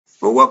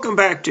Well, welcome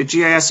back to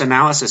GIS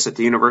Analysis at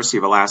the University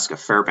of Alaska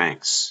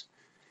Fairbanks.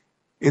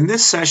 In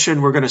this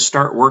session, we're going to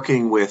start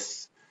working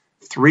with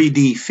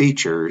 3D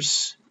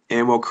features,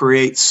 and we'll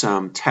create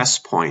some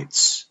test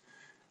points.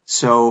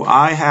 So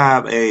I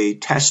have a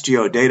test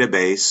geo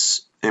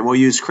database, and we'll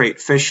use Create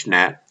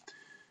FishNet,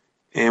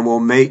 and we'll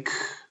make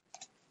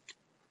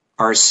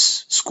our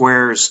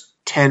squares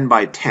 10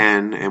 by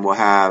 10, and we'll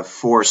have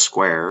 4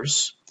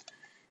 squares.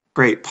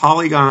 Create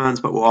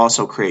polygons, but we'll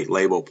also create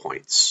label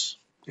points.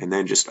 And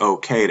then just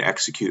OK to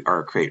execute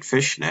our Create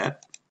FishNet.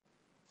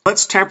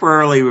 Let's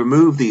temporarily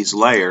remove these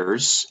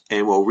layers,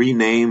 and we'll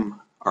rename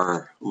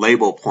our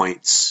label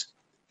points,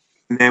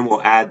 and then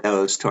we'll add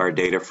those to our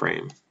data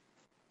frame.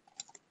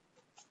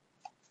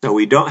 So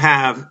we don't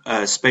have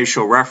a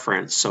spatial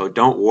reference, so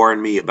don't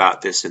warn me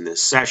about this in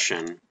this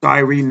session. So I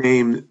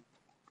renamed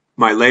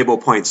my label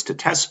points to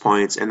test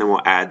points, and then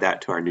we'll add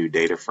that to our new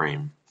data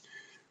frame.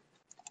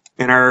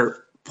 And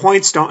our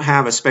points don't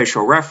have a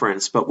spatial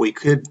reference, but we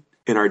could,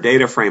 in our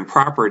data frame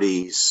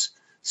properties,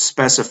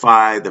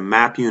 specify the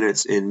map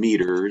units in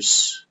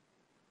meters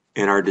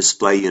and our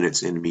display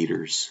units in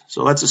meters.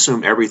 So let's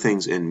assume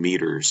everything's in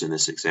meters in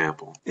this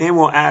example. And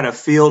we'll add a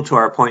field to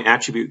our point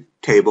attribute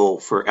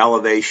table for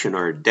elevation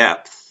or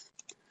depth.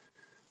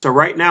 So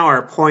right now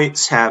our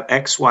points have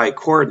XY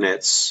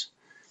coordinates.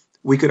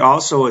 We could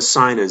also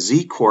assign a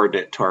Z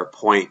coordinate to our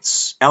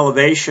points.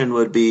 Elevation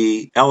would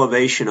be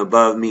elevation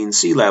above mean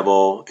sea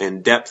level,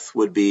 and depth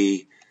would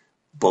be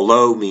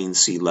below mean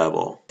sea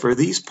level. For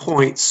these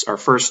points, our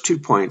first 2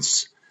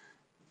 points,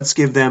 let's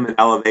give them an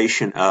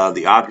elevation of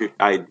the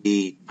object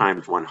ID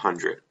times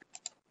 100.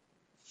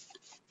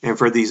 And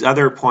for these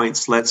other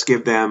points, let's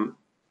give them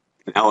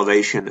an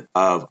elevation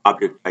of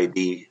object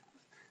ID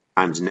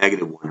times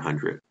negative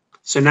 100.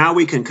 So now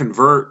we can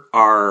convert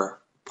our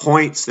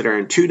points that are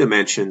in 2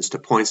 dimensions to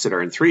points that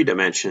are in 3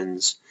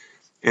 dimensions.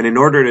 And in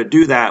order to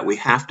do that, we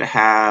have to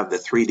have the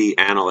 3D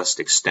Analyst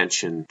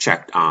extension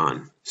checked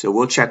on. So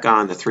we'll check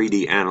on the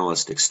 3D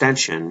Analyst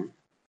extension.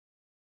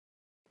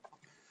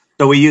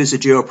 So we use the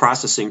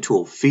geoprocessing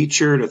tool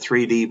feature to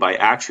 3D by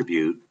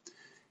attribute.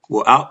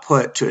 We'll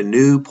output to a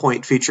new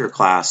point feature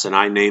class, and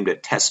I named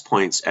it test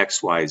points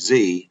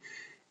XYZ.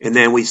 And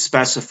then we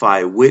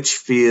specify which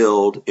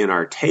field in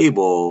our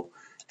table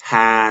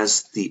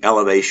has the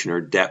elevation or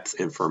depth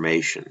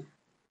information.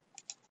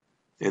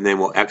 And then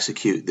we'll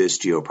execute this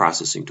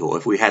geoprocessing tool.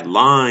 If we had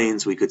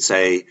lines, we could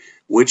say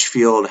which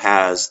field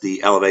has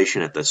the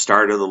elevation at the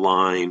start of the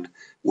line,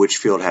 which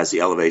field has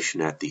the elevation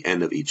at the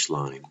end of each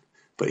line.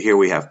 But here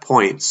we have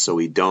points, so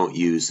we don't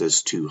use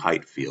this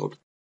toHeight field.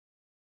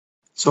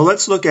 So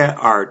let's look at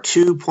our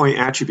 2-point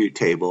attribute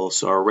table.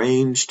 So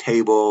arrange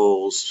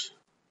tables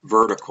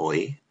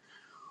vertically.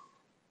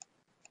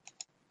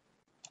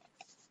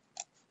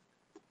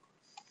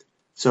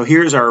 So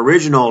here's our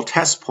original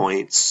test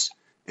points.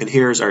 And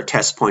here's our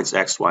test points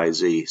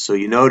XYZ. So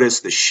you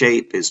notice the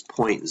shape is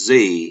point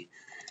Z,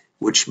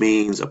 which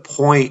means a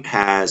point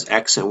has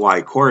X and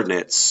Y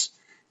coordinates,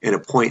 and a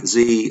point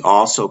Z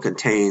also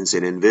contains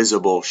an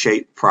invisible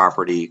shape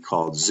property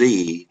called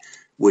Z,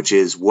 which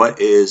is what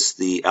is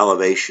the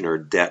elevation or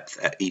depth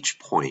at each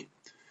point.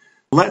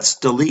 Let's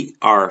delete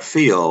our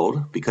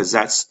field because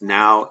that's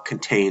now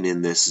contained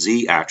in this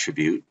Z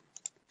attribute.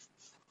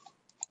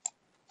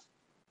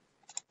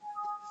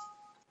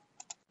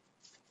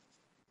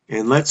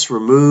 And let's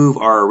remove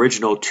our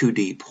original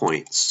 2D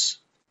points.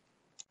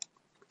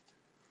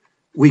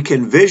 We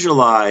can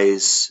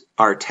visualize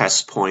our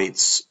test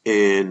points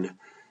in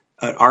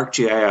an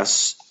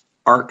ArcGIS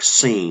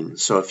ArcScene.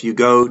 So if you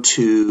go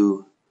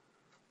to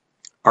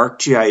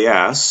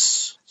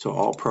ArcGIS, so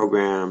all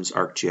programs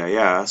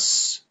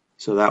ArcGIS,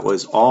 so that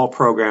was all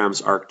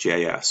programs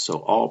ArcGIS. So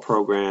all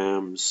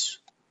programs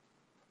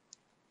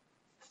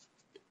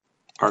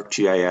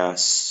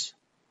ArcGIS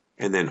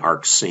and then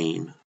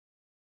ArcScene.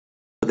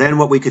 Then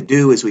what we could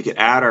do is we could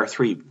add our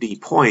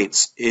 3D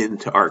points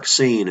into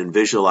ArcScene and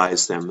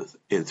visualize them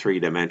in 3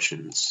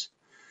 dimensions.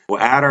 We'll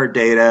add our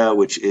data,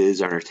 which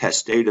is our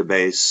test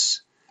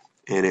database,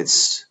 and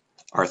it's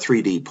our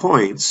 3D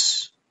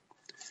points.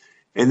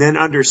 And then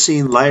under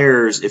Scene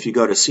Layers, if you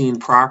go to Scene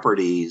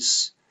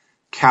Properties,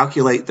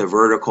 calculate the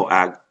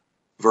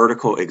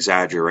vertical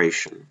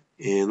exaggeration.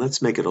 And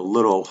let's make it a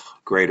little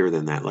greater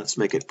than that. Let's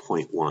make it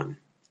 0.1.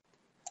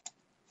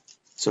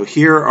 So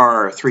here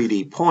are our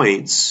 3D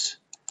points.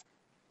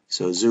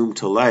 So zoom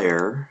to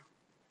layer,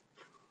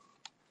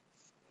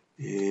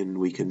 and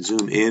we can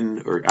zoom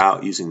in or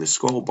out using the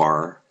scroll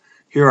bar.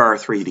 Here are our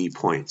 3D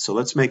points. So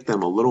let's make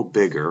them a little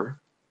bigger.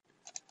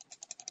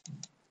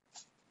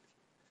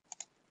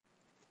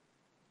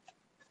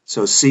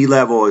 So sea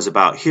level is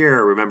about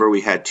here. Remember,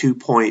 we had 2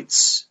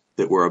 points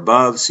that were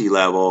above sea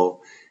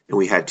level, and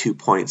we had 2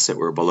 points that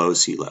were below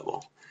sea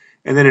level.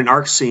 And then in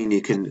ArcScene,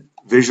 you can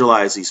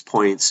visualize these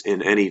points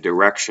in any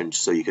direction,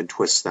 so you can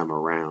twist them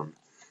around.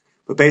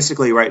 But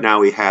basically right now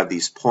we have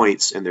these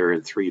points and they're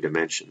in 3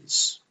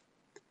 dimensions.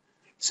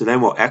 So then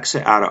we'll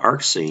exit out of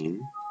ArcScene.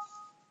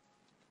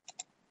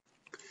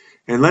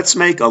 And let's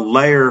make a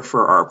layer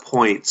for our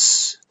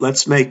points.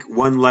 Let's make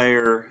one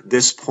layer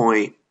this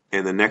point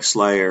and the next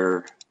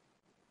layer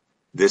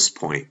this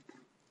point.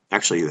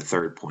 Actually, the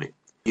third point.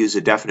 Use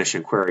a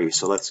definition query.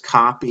 So let's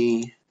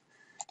copy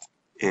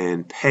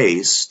and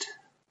paste,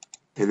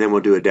 and then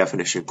we'll do a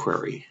definition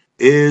query.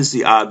 Is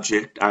the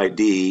object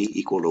ID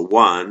equal to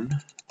 1?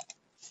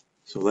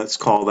 So let's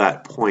call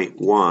that point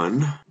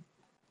 1.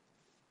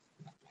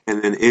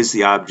 And then is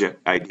the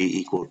object ID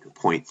equal to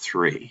point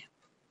 3?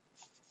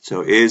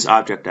 So is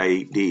object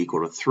ID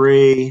equal to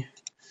 3?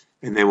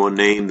 And then we'll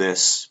name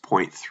this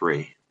point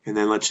 3. And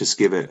then let's just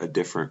give it a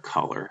different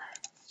color.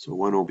 So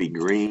one will be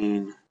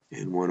green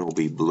and one will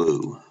be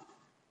blue.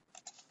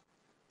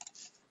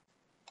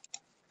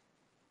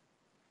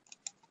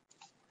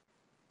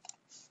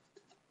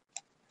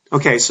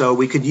 Okay, so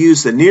we could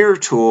use the near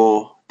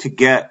tool to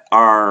get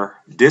our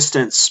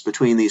distance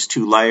between these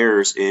two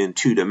layers in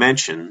 2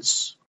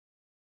 dimensions,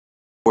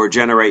 or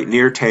generate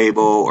near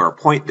table or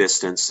point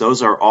distance.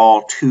 Those are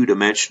all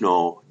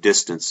 2-dimensional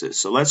distances.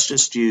 So let's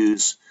just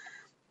use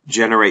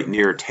generate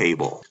near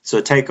table.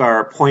 So take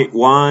our point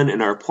 1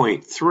 and our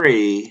point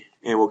 3,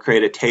 and we'll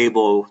create a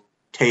table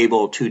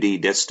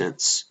 2D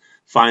distance.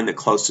 Find the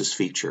closest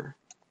feature.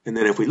 And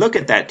then if we look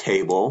at that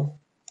table,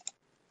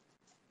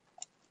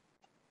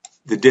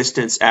 the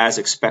distance as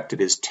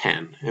expected is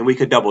 10. And we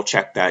could double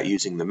check that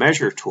using the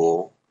measure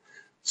tool.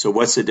 So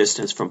what's the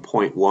distance from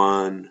point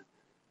 1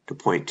 to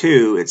point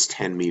 2? It's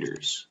 10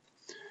 meters.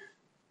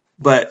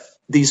 But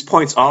these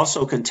points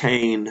also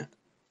contain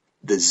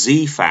the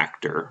z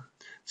factor.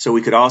 So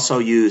we could also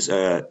use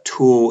a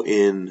tool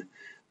in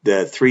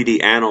the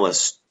 3D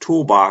Analyst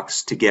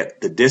toolbox to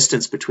get the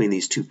distance between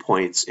these 2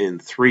 points in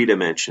 3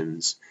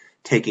 dimensions,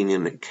 taking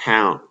into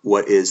account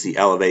what is the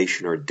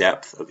elevation or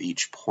depth of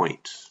each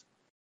point.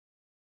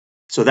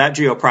 So that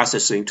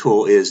geoprocessing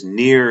tool is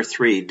near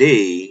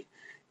 3D,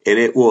 and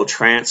it will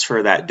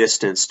transfer that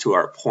distance to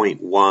our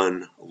point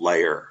 1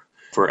 layer.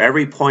 For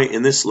every point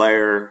in this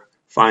layer,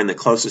 find the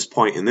closest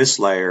point in this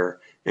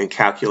layer and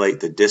calculate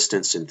the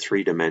distance in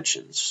 3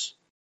 dimensions.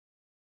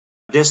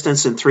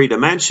 Distance in 3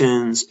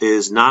 dimensions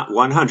is not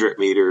 100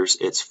 meters,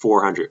 it's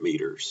 400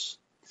 meters.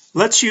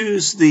 Let's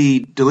use the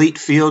delete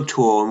field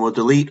tool, and we'll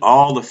delete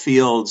all the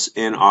fields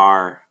in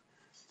our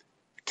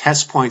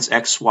test points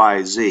X,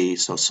 Y, Z.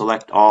 So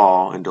select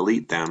all and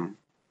delete them.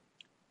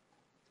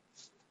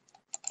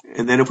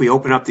 And then if we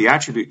open up the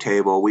attribute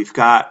table, we've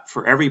got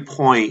for every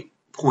point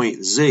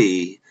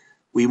Z,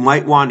 we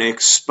might want to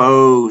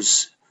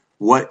expose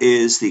what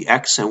is the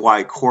X and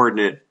Y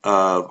coordinate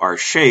of our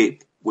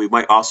shape. We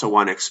might also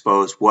want to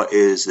expose what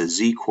is the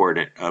Z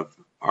coordinate of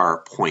our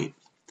point.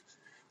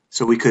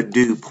 So we could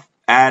do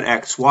add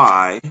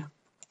XY.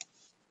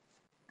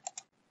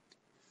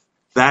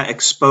 That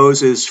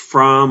exposes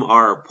from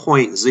our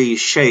point Z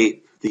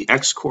shape the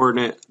X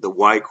coordinate, the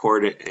Y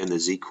coordinate, and the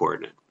Z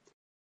coordinate.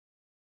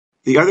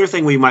 The other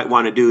thing we might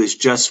want to do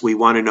is we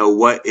want to know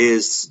what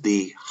is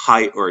the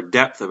height or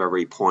depth of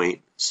every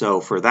point.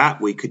 So for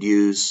that, we could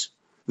use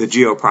the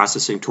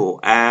geoprocessing tool,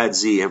 add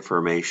Z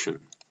information.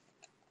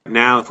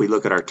 Now, if we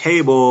look at our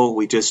table,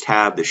 we just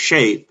have the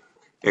shape,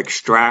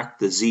 extract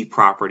the Z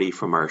property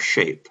from our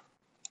shape.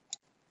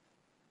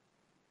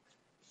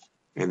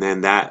 And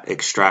then that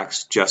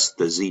extracts just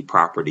the Z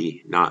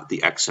property, not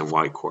the X and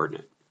Y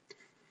coordinate.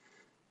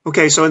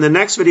 Okay, so in the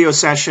next video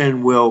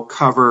session, we'll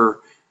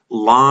cover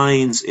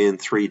lines in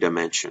 3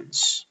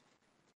 dimensions.